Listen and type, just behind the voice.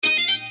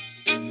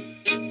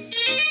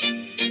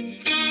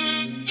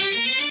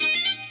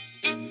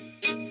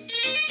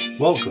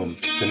Welcome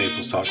to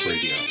Naples Talk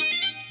Radio,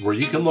 where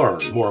you can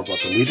learn more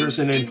about the leaders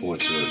and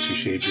influencers who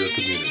shape your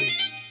community.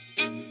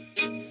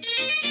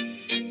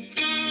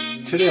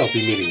 Today I'll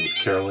be meeting with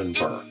Carolyn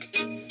Burke,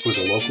 who is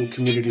a local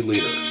community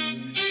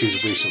leader.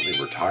 She's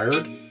recently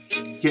retired,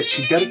 yet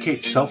she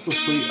dedicates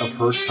selflessly of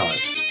her time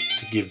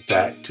to give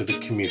back to the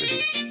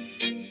community.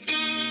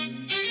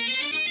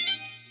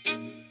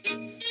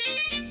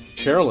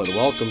 Carolyn,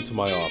 welcome to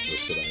my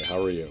office today.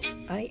 How are you?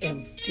 I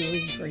am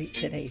doing great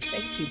today.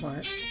 Thank you,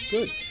 Mark.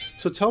 Good.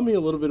 So tell me a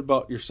little bit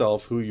about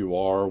yourself, who you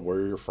are, where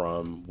you're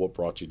from, what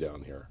brought you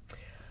down here.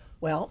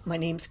 Well, my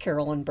name's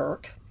Carolyn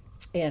Burke,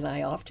 and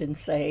I often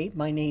say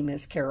my name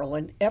is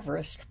Carolyn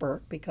Everest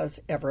Burke because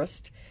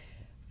Everest,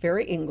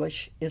 very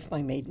English, is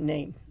my maiden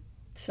name.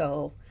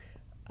 So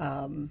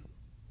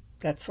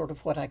that's sort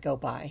of what I go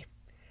by.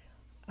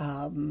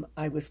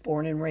 I was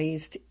born and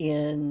raised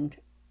in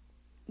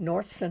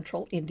north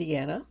central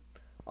Indiana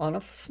on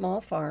a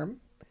small farm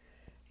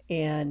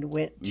and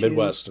went to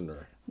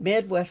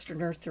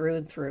Midwesterner through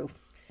and through.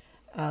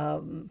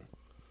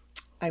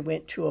 I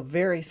went to a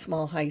very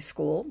small high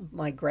school.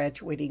 My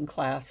graduating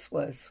class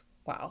was,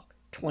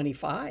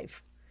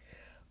 25.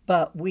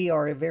 But we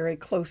are a very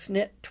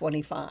close-knit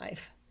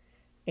 25,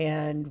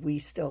 and we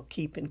still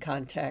keep in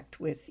contact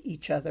with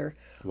each other.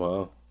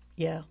 Wow.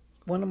 Yeah.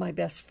 One of my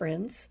best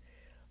friends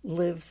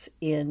lives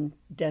in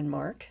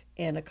Denmark,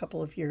 and a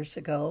couple of years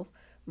ago,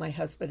 my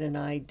husband and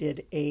I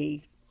did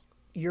a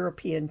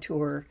European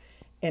tour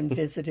and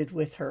visited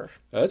with her.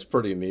 That's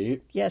pretty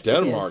neat. Yes,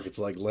 Denmark, it is. It's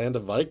like land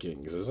of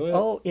Vikings, isn't it?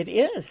 Oh, it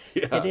is.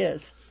 Yeah. It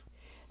is.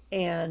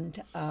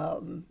 And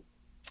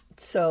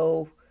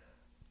so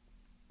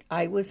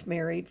I was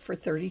married for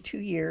 32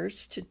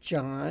 years to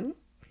John,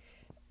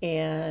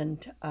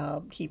 and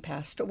he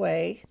passed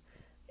away.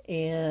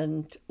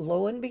 And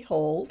lo and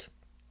behold,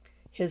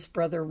 his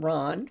brother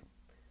Ron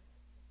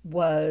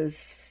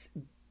was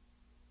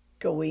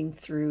going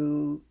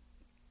through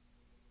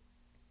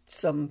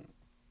some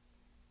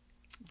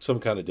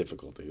kind of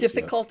difficulties.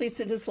 Difficulties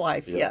in his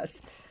life, Yep.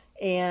 yes.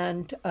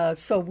 And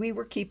so we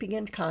were keeping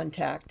in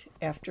contact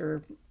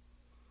after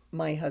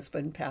my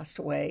husband passed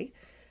away.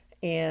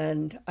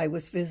 And I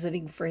was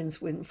visiting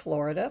friends in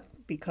Florida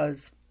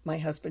because my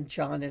husband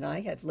John and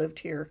I had lived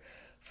here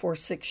for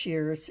 6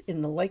 years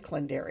in the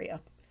Lakeland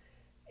area.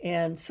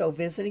 And so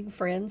visiting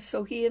friends,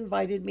 so he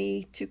invited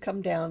me to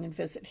come down and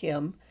visit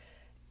him.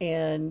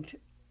 And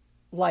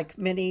like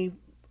many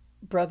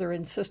brother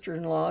and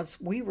sister-in-laws,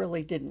 we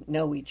really didn't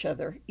know each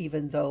other,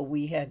 even though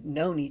we had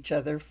known each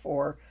other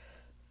for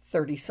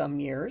 30-some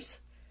years.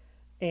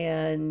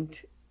 And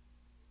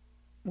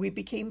we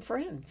became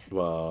friends.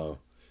 Wow.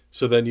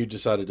 So then you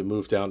decided to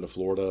move down to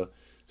Florida.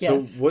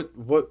 Yes. So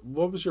what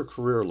was your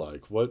career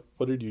like? What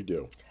did you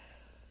do?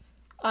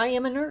 I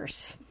am a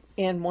nurse.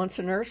 And once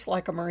a nurse,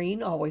 like a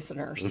Marine, always a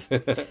nurse.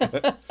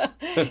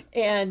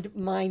 And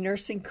my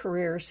nursing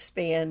career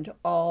spanned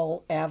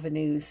all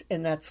avenues,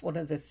 and that's one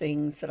of the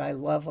things that I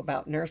love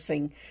about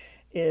nursing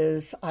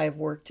is I've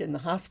worked in the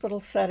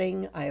hospital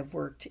setting, I've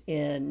worked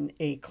in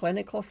a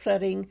clinical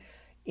setting,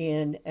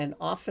 in an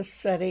office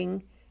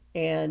setting,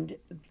 and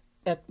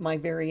at my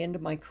very end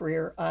of my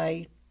career,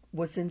 I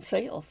was in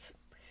sales.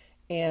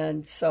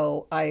 And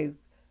so I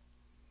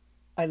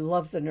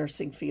love the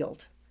nursing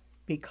field,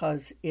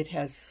 because it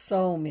has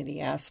so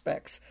many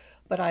aspects,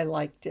 but I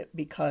liked it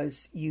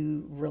because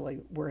you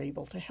really were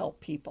able to help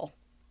people.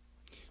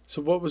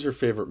 So what was your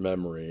favorite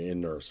memory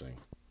in nursing?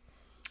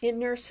 In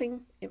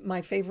nursing,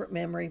 my favorite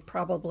memory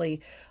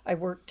probably, I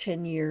worked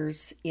 10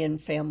 years in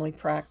family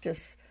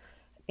practice,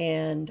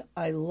 and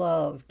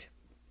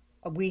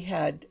we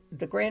had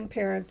the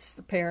grandparents,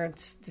 the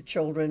parents, the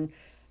children,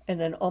 and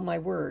then, oh my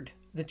word,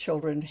 the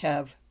children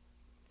have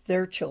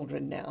their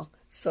children now.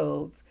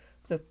 So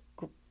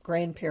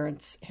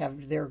grandparents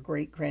have their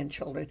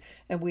great-grandchildren,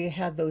 and we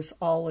had those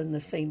all in the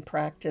same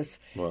practice.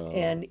 Wow.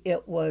 And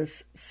it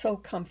was so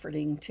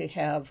comforting to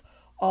have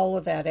all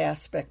of that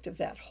aspect of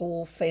that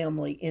whole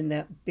family in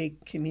that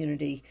big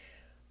community.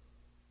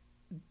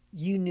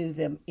 You knew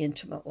them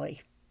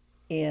intimately,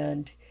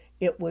 and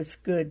it was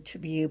good to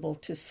be able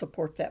to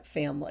support that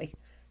family.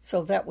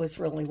 So that was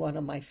really one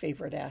of my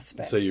favorite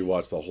aspects. So you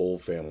watched the whole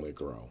family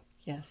grow.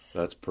 Yes.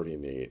 That's pretty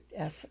neat.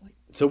 Absolutely.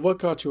 So what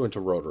got you into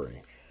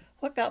Rotary?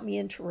 What got me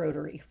into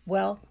Rotary?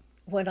 Well,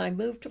 when I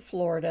moved to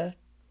Florida,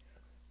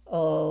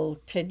 10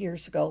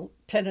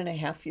 and a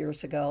half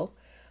years ago,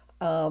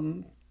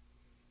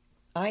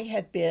 I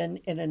had been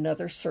in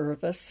another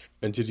service.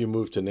 And did you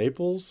move to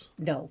Naples?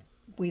 No,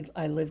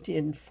 I lived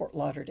in Fort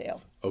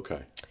Lauderdale.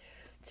 Okay.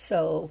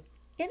 So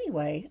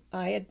anyway,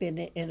 I had been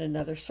in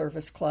another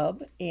service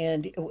club,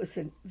 and it was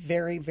a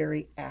very,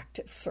 very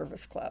active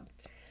service club.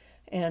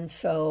 And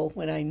so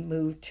when I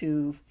moved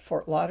to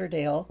Fort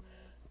Lauderdale,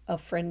 a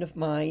friend of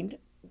mine,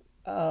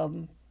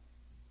 I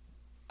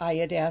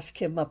had asked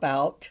him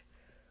about,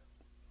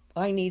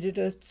 I needed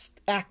an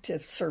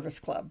active service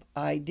club.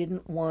 I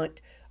didn't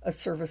want a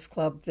service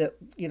club that,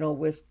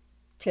 with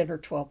 10 or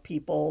 12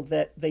 people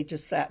that they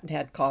just sat and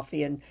had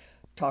coffee and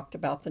talked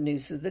about the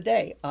news of the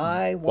day.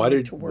 I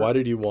wanted to work Why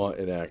did you want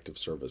an active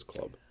service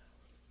club?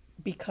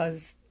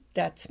 because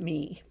that's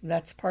me.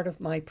 That's part of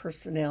my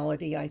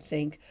personality, I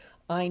think.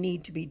 I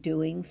need to be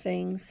doing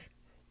things,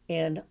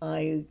 and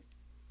I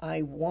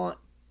want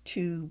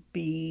to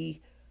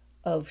be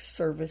of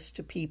service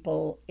to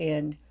people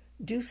and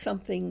do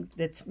something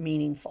that's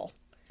meaningful.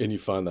 And you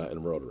find that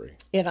in Rotary.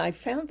 And I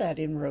found that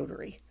in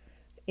Rotary.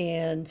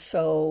 And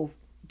so,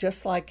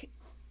 just like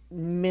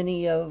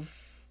many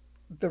of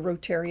the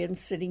Rotarians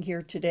sitting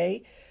here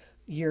today,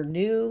 you're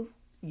new,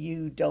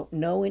 you don't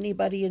know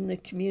anybody in the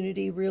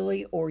community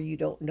really, or you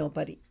don't know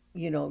nobody,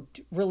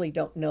 really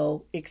don't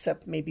know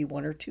except maybe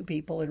one or two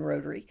people in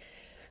Rotary.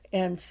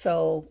 And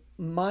so,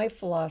 my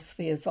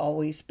philosophy has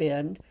always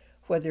been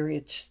whether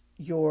it's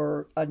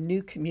a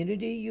new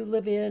community you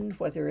live in,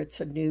 whether it's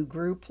a new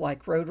group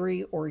like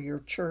Rotary or your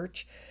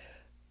church,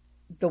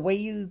 the way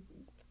you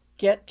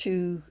get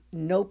to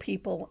know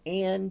people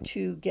and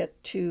to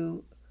get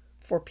to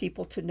for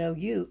people to know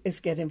you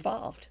is get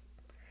involved.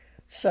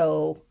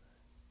 So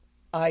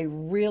I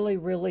really,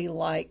 really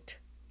liked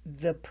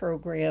the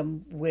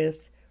program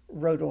with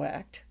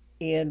RotoAct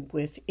and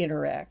with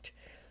Interact.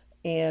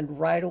 And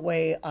right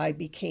away I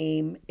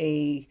became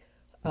a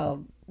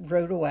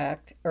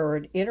RotoAct or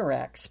an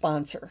Interact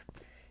sponsor.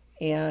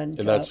 And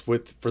that's for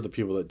the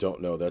people that don't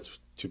know, that's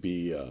to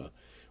be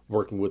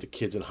working with the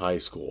kids in high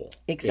school.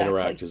 Exactly.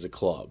 Interact is a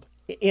club.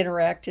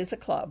 Interact is a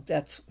club.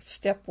 That's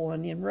step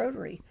one in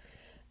Rotary.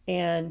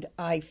 And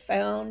I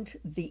found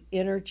the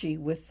energy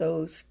with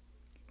those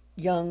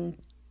young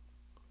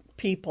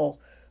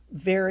people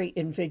very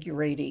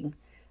invigorating.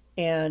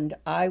 And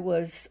I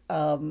was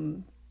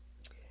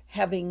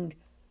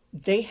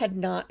they had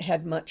not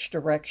had much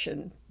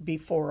direction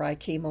before I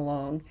came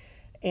along.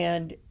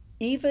 And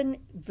even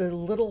the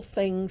little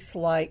things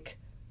like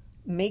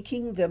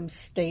making them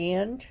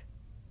stand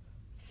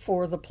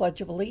for the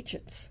Pledge of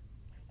Allegiance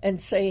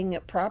and saying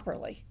it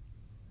properly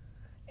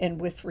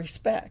and with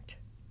respect.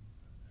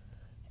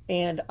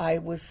 And I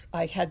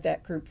had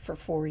that group for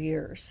 4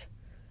 years.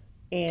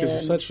 Because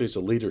essentially it's a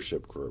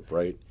leadership group,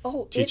 right?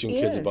 Oh, teaching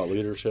kids about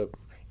leadership.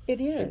 It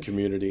is. And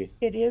community.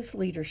 It is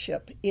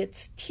leadership.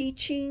 It's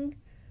teaching.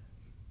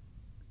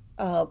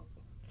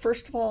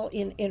 First of all,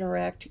 in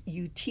Interact,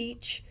 you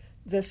teach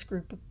this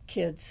group of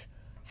kids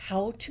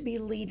how to be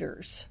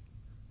leaders.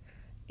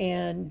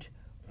 And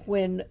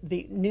when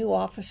the new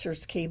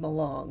officers came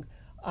along,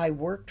 I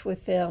worked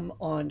with them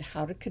on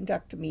how to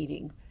conduct a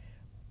meeting,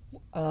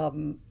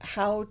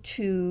 how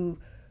to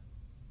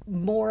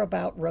more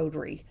about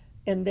Rotary.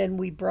 And then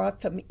we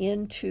brought them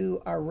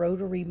into our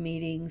Rotary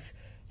meetings,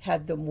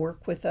 had them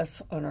work with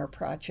us on our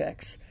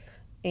projects.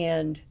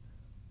 And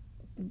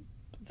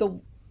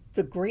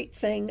the great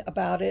thing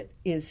about it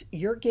is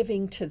you're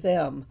giving to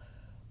them,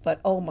 but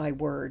oh my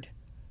word,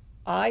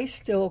 I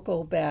still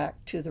go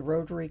back to the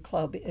Rotary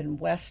Club in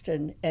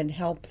Weston and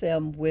help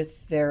them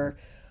with their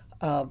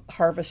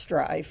harvest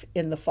drive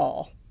in the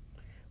fall,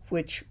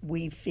 which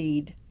we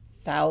feed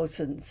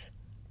thousands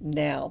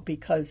now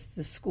because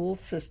the school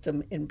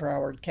system in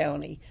Broward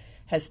County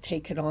has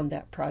taken on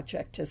that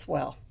project as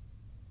well.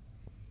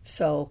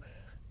 So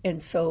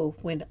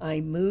when I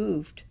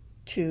moved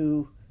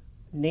to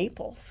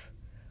Naples,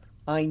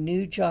 I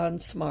knew John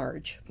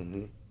Smarge,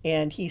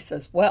 and he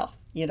says, well,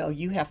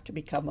 you have to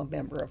become a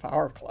member of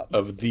our club.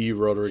 Of the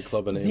Rotary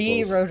Club of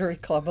Naples. The Rotary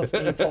Club of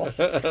Naples.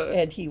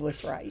 And he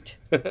was right.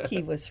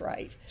 He was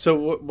right.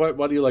 So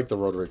why do you like the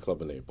Rotary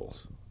Club of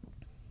Naples?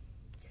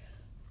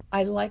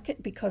 I like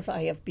it because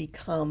I have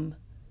become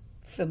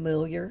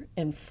familiar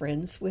and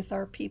friends with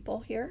our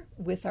people here,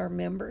 with our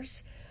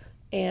members.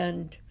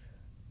 And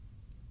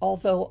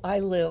although I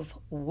live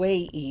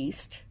way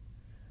east,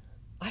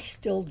 I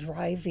still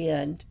drive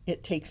in.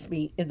 It takes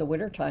me, in the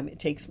wintertime, it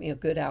takes me a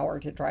good hour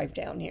to drive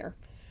down here.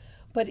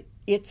 But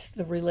it's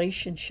the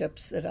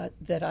relationships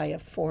that I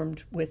have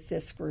formed with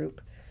this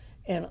group.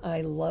 And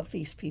I love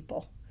these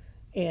people.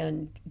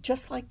 And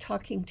just like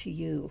talking to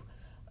you,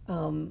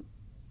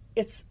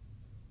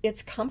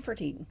 it's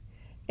comforting.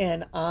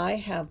 And I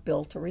have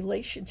built a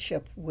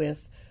relationship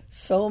with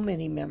so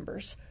many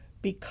members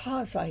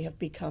because I have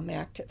become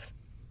active.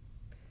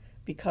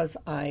 Because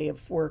I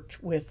have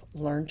worked with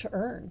Learn to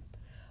Earn.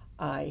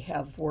 I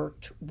have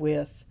worked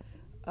with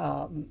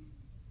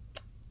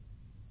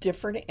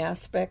different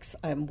aspects.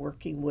 I'm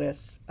working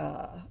with,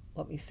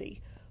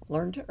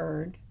 Learn to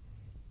Earn.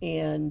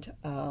 And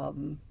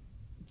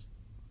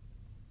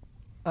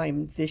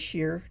I'm this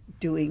year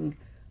doing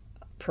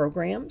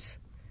programs.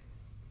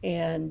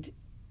 And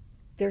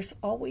there's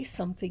always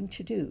something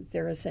to do.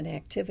 There is an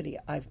activity.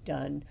 I've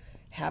done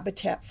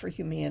Habitat for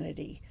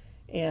Humanity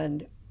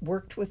and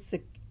worked with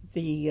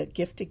the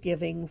Gift of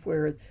Giving,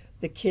 where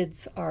the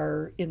kids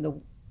are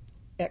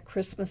at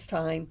Christmas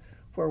time,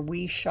 where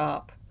we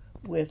shop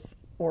with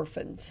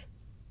orphans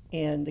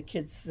and the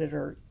kids that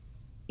are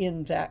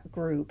in that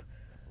group,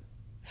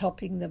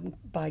 helping them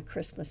buy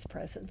Christmas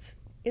presents.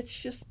 It's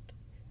just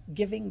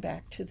giving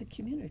back to the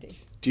community.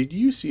 Did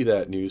you see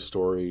that news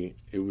story?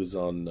 It was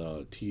on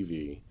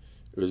TV.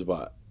 It was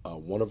about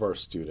one of our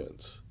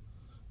students,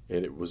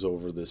 and it was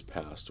over this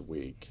past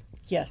week.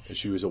 Yes. And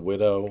she was a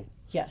widow.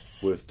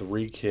 Yes. With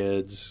 3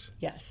 kids.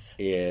 Yes.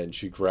 And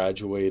she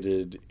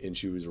graduated, and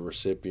she was a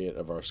recipient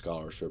of our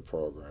scholarship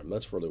program.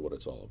 That's really what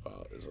it's all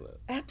about, isn't it?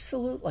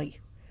 Absolutely.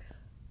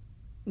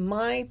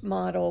 My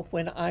motto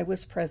when I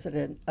was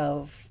president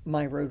of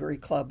my Rotary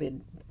Club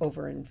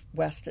over in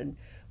Weston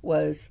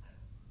was,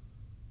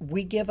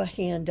 we give a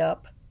hand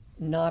up,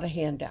 not a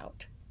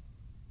handout.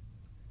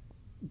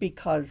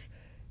 Because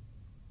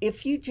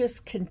if you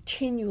just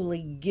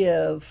continually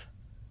give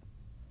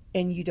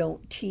and you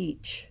don't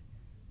teach,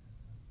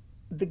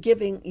 the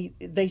giving,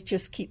 they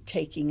just keep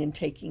taking and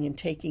taking and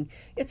taking.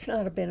 It's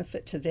not a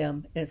benefit to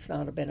them, and it's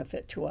not a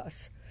benefit to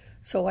us.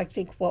 So I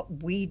think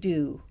what we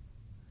do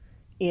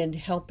in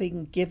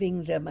helping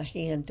giving them a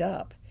hand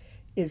up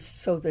is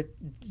so that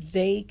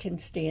they can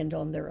stand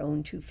on their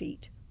own 2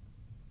 feet.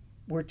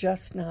 We're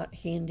just not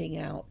handing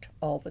out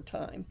all the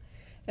time.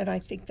 And I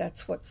think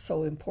that's what's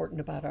so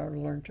important about our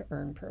Learn to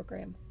Earn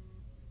program.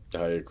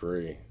 I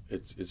agree.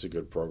 It's a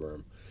good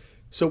program.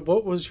 So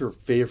what was your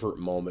favorite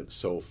moment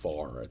so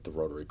far at the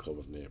Rotary Club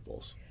of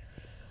Naples?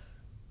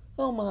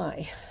 Oh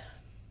my.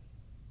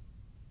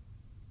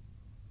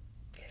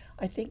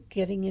 I think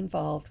getting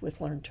involved with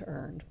Learn to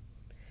Earn.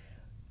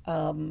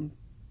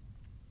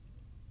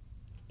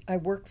 I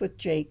worked with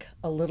Jake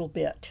a little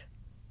bit.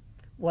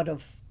 One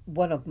of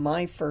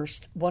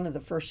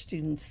the first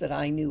students that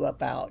I knew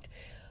about.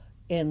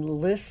 And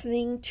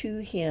listening to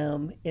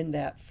him in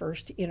that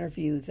first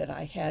interview that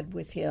I had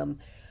with him,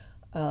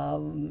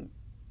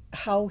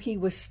 how he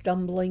was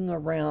stumbling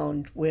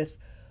around with,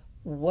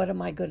 what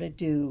am I going to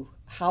do?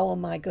 How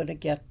am I going to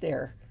get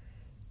there?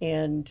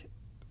 And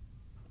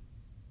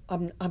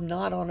I'm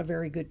not on a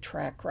very good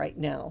track right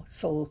now.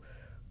 So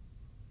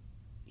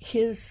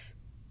his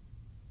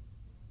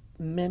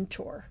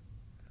mentor,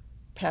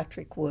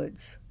 Patrick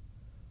Woods,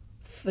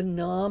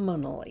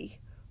 phenomenally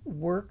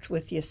worked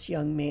with this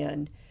young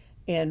man.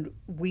 And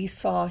we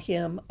saw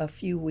him a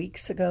few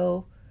weeks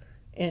ago,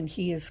 and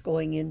he is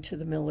going into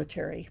the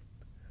military.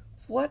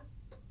 What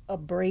a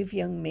brave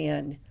young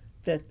man,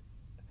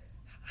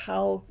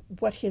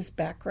 what his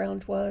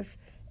background was,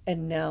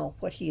 and now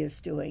what he is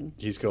doing.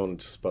 He's going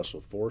to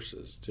Special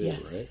Forces too,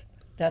 yes, right?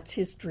 That's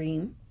his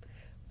dream.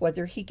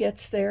 Whether he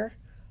gets there,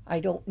 I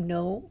don't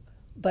know,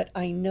 but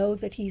I know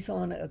that he's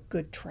on a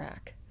good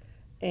track.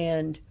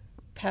 And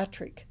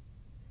Patrick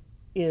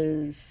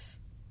has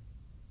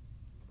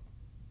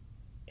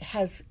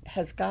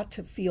got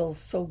to feel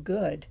so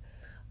good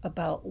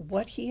about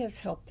what he has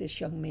helped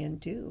this young man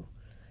do.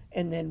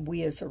 And then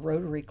we as a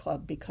Rotary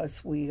Club,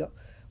 because we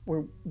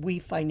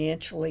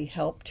financially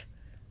helped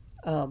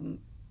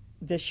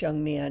this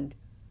young man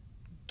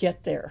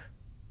get there,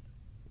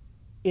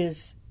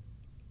 is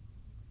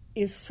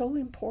so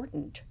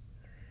important.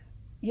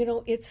 You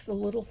know, it's the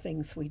little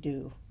things we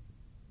do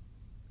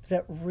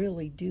that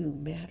really do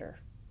matter.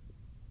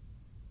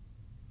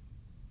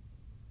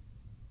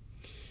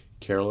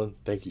 Carolyn,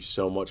 thank you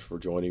so much for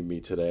joining me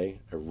today.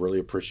 I really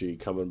appreciate you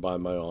coming by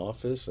my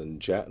office and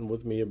chatting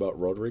with me about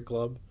Rotary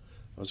Club.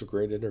 That was a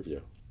great interview.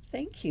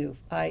 Thank you.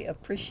 I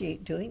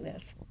appreciate doing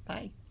this.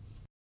 Bye.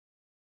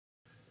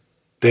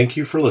 Thank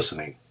you for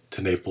listening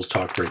to Naples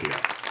Talk Radio.